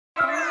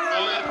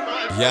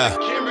Yeah.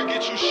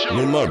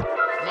 New mother.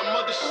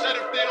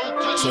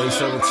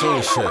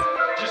 2017 shit.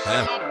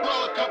 Yeah.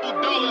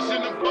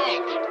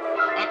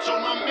 I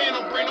told my man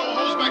don't bring no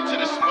hoes back to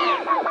the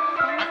spot.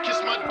 I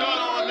kissed my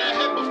daughter on the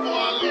head before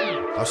I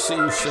leave. I see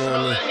you saying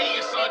that. Hate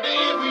inside the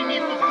air, we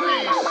need for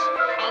breeze.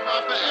 I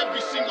ride for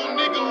every single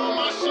nigga on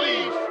my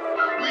sleeve.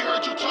 We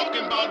heard you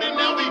talking about it,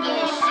 now we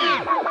gon' see.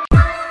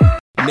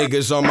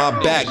 Niggas on my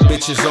back,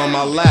 bitches on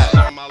my lap.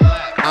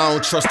 I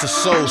don't trust a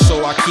soul,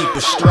 so I keep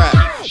a strap.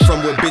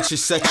 From where bitches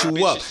set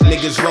you up,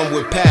 niggas run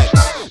with packs.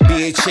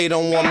 BHA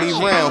don't want me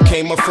round,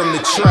 came up from the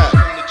trap.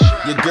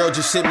 Your girl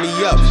just hit me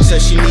up,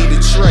 said she need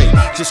a tray.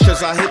 Just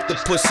cause I hit the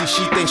pussy,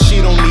 she thinks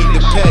she don't need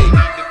to pay.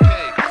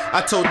 I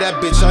told that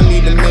bitch I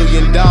need $1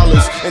 million.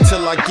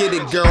 Until I get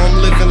it, girl,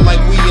 I'm living like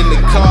we in the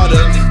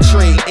Carter.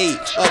 Trade 8,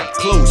 up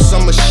close,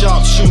 I'm a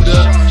sharpshooter.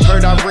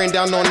 Heard I ran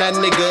down on that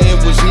nigga, it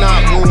was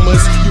not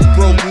rumors. You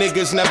broke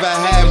niggas never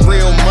had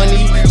real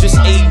money, just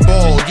 8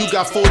 ball. You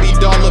got $40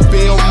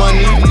 bill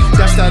money.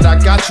 That's that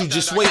I got you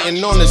just waiting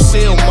on the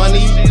sale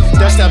money.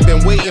 That's that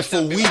been waiting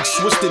for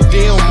weeks, what's the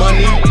deal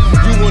money?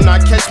 You will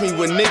not catch me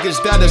with niggas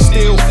that'll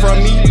steal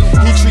from me.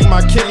 He treat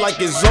my kid like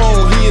his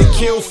own, he'll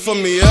kill for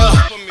me,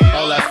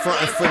 All that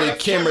frontin' for the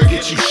camera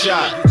get you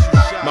shot.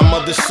 My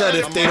mother said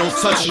if they don't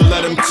touch you,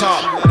 let them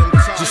talk.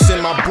 Just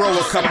send my bro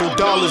a couple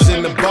dollars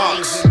in the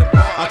box.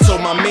 I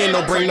told my man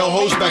don't bring no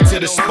hoes back to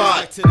the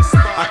spot.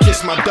 I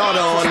kiss my daughter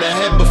on the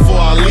head before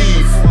I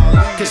leave.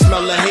 Can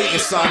smell the hate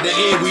inside the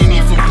air, we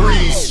need for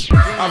breeze.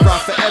 I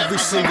ride for every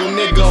single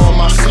nigga on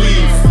my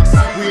sleeve.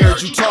 We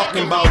heard you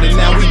talking about it,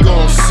 now we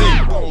gon' see.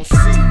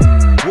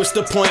 What's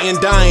the point in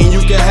dying? You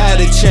can have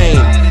a chain,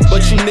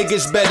 but you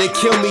niggas better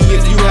kill me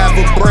if you have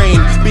a brain.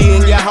 Be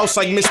in your house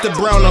like Mr.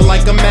 Brown or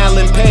like a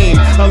Alan Payne.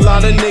 A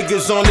lot of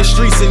niggas on the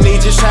streets and they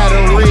just had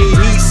a red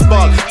heat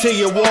spark. Tear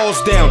your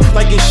walls down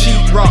like it's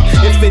sheetrock.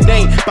 If it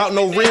ain't about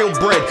no real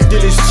bread,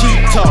 then it's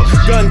cheap talk.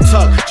 Gun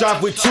tuck,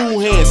 drive with 2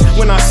 hands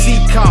when I see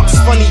cops.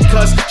 Funny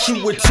cuz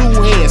shoot with 2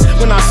 hands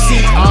when I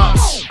see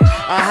ops.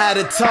 I had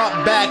a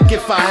top back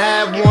if I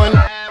had one.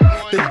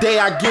 The day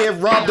I get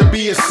robbed to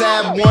be a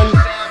sad one.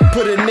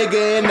 Put a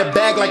nigga in the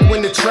bag like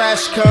when the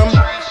trash come.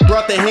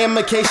 Brought the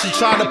hammer case, you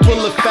try to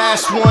pull a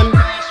fast one.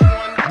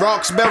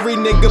 Roxbury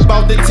nigga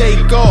bout to take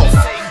off.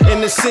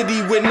 In the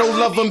city with no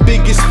love, I'm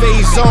biggest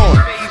phase on.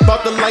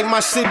 Bout to light my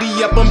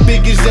city up, I'm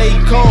big as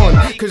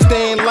Akon. Cause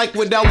they ain't like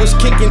what I was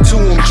kicking to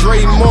him,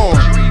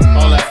 Draymond.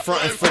 All that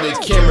frontin' for the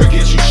camera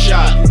get you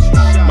shot.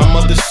 My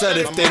mother said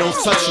if they don't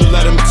touch you,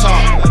 let them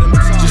talk.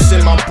 Just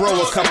send my bro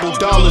a couple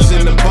dollars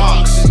in the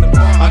box.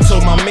 I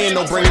told my man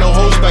don't bring no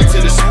hoes back to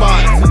the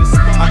spot.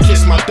 I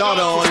kiss my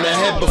daughter on the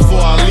head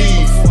before I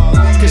leave.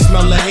 Can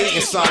smell the hate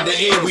inside the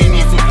air, we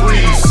need for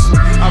breeze.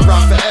 I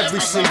ride for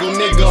every single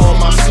nigga on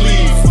my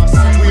sleeve.